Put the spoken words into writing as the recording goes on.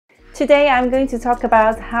Today I'm going to talk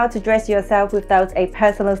about how to dress yourself without a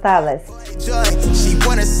personal stylist. So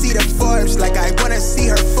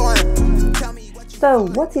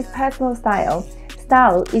what is personal style?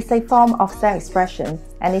 Style is a form of self-expression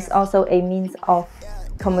and is also a means of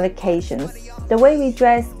communication. The way we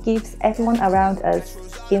dress gives everyone around us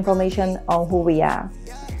information on who we are.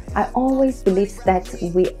 I always believe that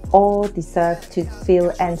we all deserve to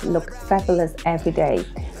feel and look fabulous every day.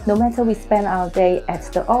 No matter we spend our day at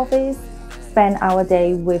the office, spend our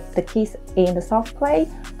day with the kids in the soft play,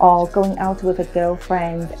 or going out with a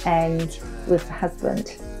girlfriend and with a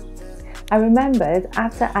husband. I remembered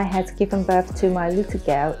after I had given birth to my little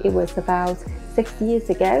girl, it was about 6 years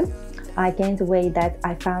ago, I gained weight that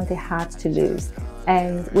I found it hard to lose.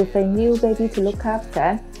 And with a new baby to look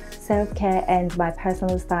after, self-care and my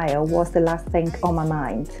personal style was the last thing on my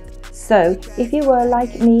mind. So, if you were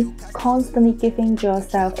like me, constantly giving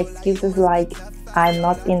yourself excuses like, I'm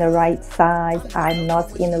not in the right size, I'm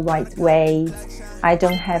not in the right weight, I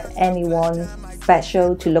don't have anyone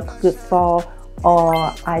special to look good for, or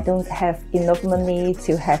I don't have enough money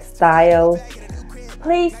to have style,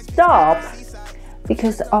 please stop!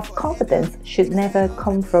 Because confidence should never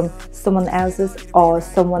come from someone else's or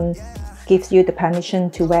someone gives you the permission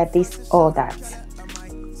to wear this or that.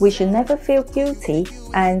 We should never feel guilty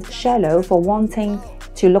and shallow for wanting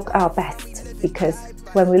to look our best, because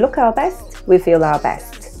when we look our best, we feel our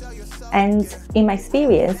best. And in my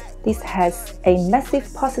experience, this has a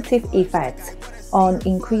massive positive effect on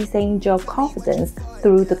increasing your confidence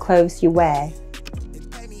through the clothes you wear.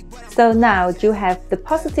 So now you have the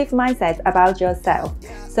positive mindset about yourself,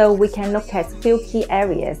 so we can look at few key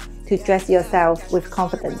areas to dress yourself with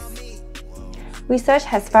confidence. Research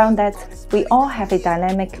has found that we all have a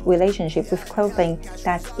dynamic relationship with clothing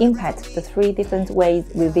that impacts the 3 different ways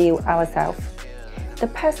we view ourselves. The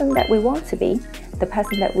person that we want to be, the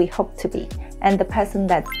person that we hope to be, and the person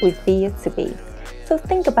that we fear to be. So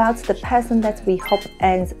think about the person that we hope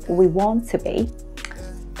and we want to be.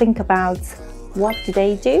 Think about what do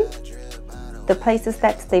they do, the places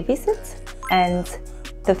that they visit, and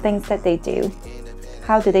the things that they do.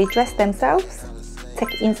 How do they dress themselves?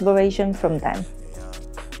 Take inspiration from them.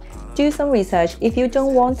 Do some research. If you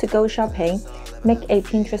don't want to go shopping, make a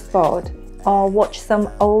Pinterest board, or watch some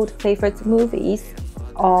old favorite movies,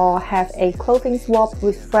 or have a clothing swap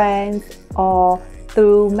with friends, or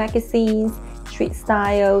through magazines, street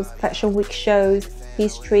styles, fashion week shows,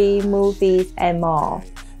 history, movies, and more.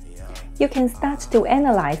 You can start to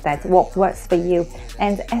analyze that what works for you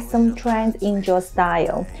and add some trends in your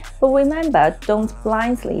style. But remember, don't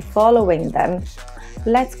blindly following them.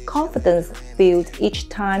 Let confidence build each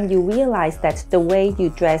time you realize that the way you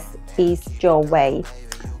dress is your way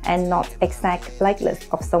and not exact likeness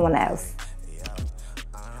of someone else.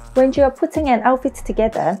 When you are putting an outfit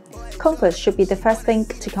together, comfort should be the first thing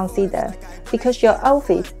to consider, because your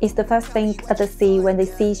outfit is the first thing others see when they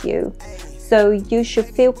see you. So you should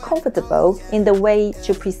feel comfortable in the way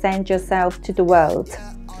you present yourself to the world.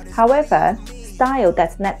 However, style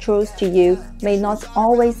that's natural to you may not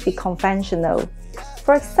always be conventional.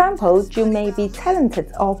 For example, you may be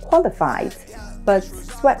talented or qualified, but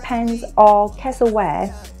sweatpants or casual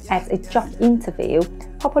wear at a job interview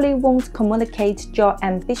probably won't communicate your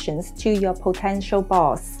ambitions to your potential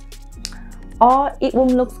boss. Or it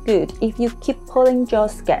won't look good if you keep pulling your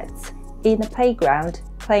skirts in the playground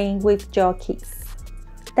playing with your kids.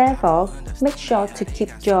 Therefore, make sure to keep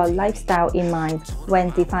your lifestyle in mind when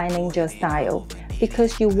defining your style,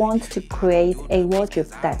 because you want to create a wardrobe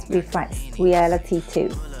that reflects reality too.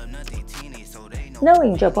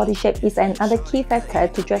 Knowing your body shape is another key factor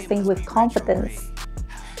to dressing with confidence.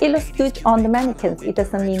 It looks good on the mannequins, it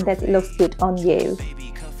doesn't mean that it looks good on you.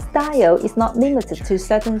 Style is not limited to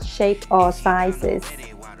certain shape or sizes.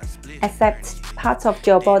 Accept parts of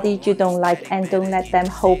your body you don't like and don't let them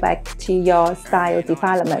hold back to your style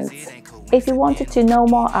development. If you wanted to know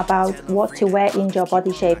more about what to wear in your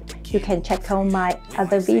body shape, you can check out my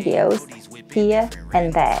other videos here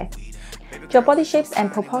and there. Your body shapes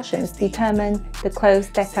and proportions determine the clothes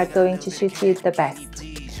that are going to suit you the best.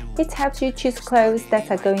 It helps you choose clothes that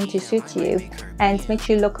are going to suit you and makes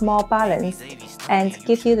you look more balanced and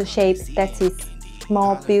give you the shape that is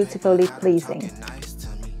more beautifully pleasing.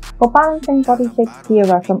 For balancing body shapes, here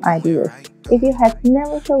are some ideas. If you have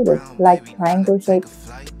narrow shoulders like triangle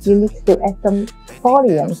shapes, you need to add some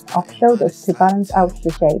volumes of shoulders to balance out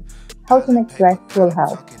the shape. How to make dress will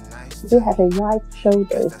help. If you have a wide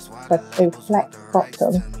shoulders but a flat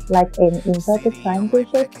bottom, like an inverted triangle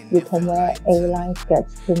shape, you can wear a line skirt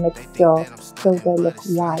to make your shoulder look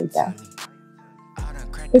wider.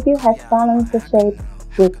 If you have balanced shape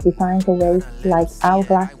with defined waist like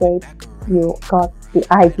hourglass shape, you got the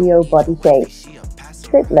ideal body shape.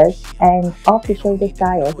 Sleeveless and off-the-shoulder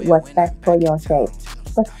styles work best for your shape,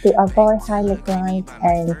 but to avoid high necklines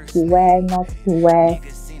and beware not to wear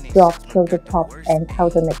drop shoulder tops and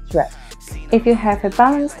turtleneck dress. If you have a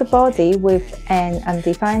balanced body with an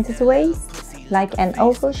undefined waist, like an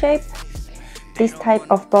oval shape, this type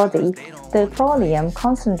of body, the volume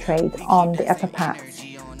concentrates on the upper part.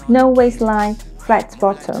 No waistline, flat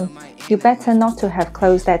bottom. You better not to have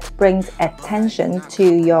clothes that brings attention to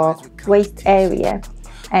your waist area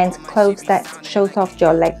and clothes that shows off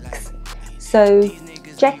your legs. So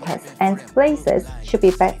jackets and blazers should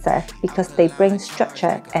be better because they bring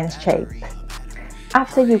structure and shape.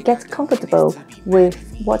 After you get comfortable with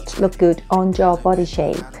what look good on your body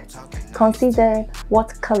shape, consider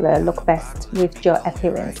what color look best with your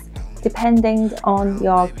appearance, depending on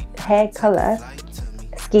your hair color,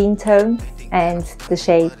 skin tone, and the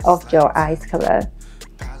shade of your eyes color.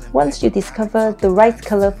 Once you discover the right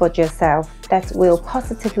color for yourself, that will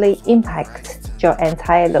positively impact your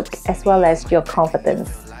entire look as well as your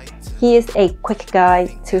confidence. Here's a quick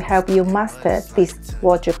guide to help you master this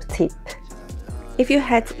wardrobe tip. If you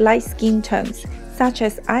had light skin tones such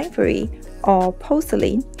as ivory or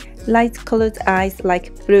porcelain, light colored eyes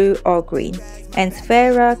like blue or green, and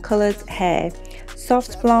fairer colored hair,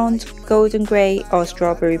 soft blonde, golden grey or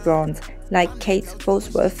strawberry blonde like Kate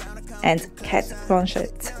Bosworth and Kat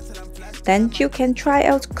Blanchett. Then you can try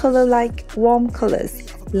out color like warm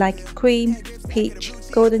colors like cream, peach,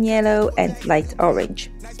 golden yellow and light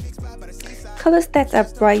orange. Colors that are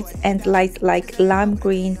bright and light like lime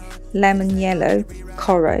green, lemon yellow,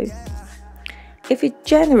 coral. If you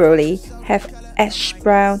generally have ash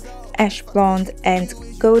brown, ash blonde and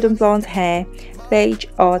golden blonde hair, beige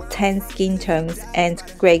or tan skin tones and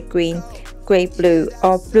grey green, grey blue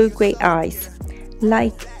or blue grey eyes,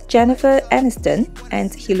 like Jennifer Aniston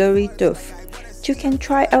and Hilary Duff, you can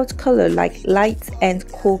try out color like light and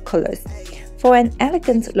cool colors. For an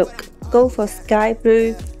elegant look, go for sky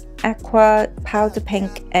blue, aqua, powder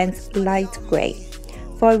pink and light grey.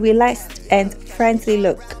 For a relaxed and friendly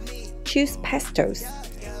look, choose pastels.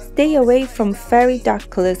 Stay away from very dark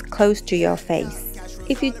colors close to your face.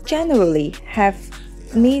 If you generally have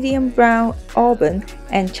medium brown, auburn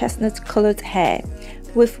and chestnut colored hair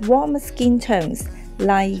with warmer skin tones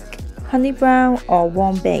like honey brown or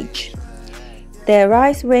warm beige, their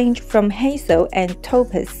eyes range from hazel and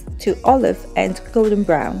topaz to olive and golden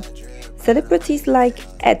brown. Celebrities like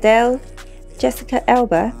Adele, Jessica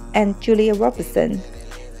Alba and Julia Robertson.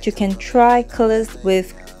 You can try colors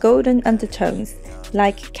with golden undertones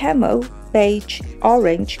like camel, beige,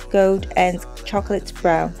 orange, gold and chocolate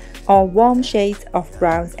brown, or warm shades of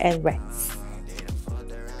browns and reds.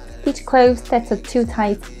 Pitch clothes that are too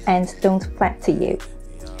tight and don't flatter you.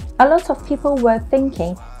 A lot of people were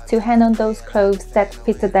thinking to hand on those clothes that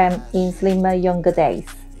fitted them in slimmer younger days,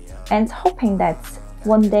 and hoping that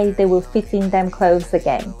one day they will fit in them clothes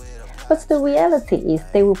again. But the reality is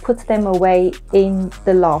they will put them away in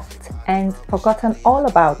the loft and forgotten all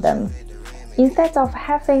about them. Instead of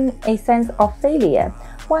having a sense of failure,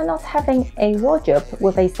 why not having a wardrobe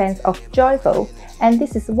with a sense of joyful? And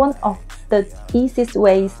this is one of the easiest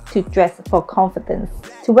ways to dress for confidence.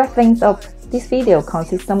 To wrap things up, this video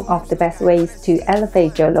consists some of the best ways to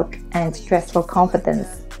elevate your look and dress for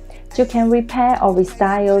confidence. You can repair or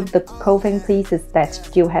restyle the clothing pieces that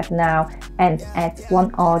you have now and add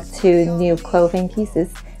 1 or 2 new clothing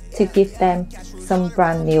pieces to give them some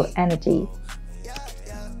brand new energy.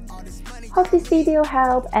 Hope this video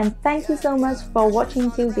helped and thank you so much for watching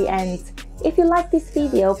till the end. If you like this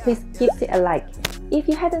video, please give it a like. If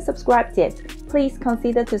you hadn't subscribed yet, please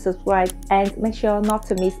consider to subscribe and make sure not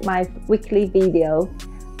to miss my weekly video.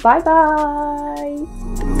 Bye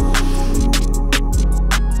bye!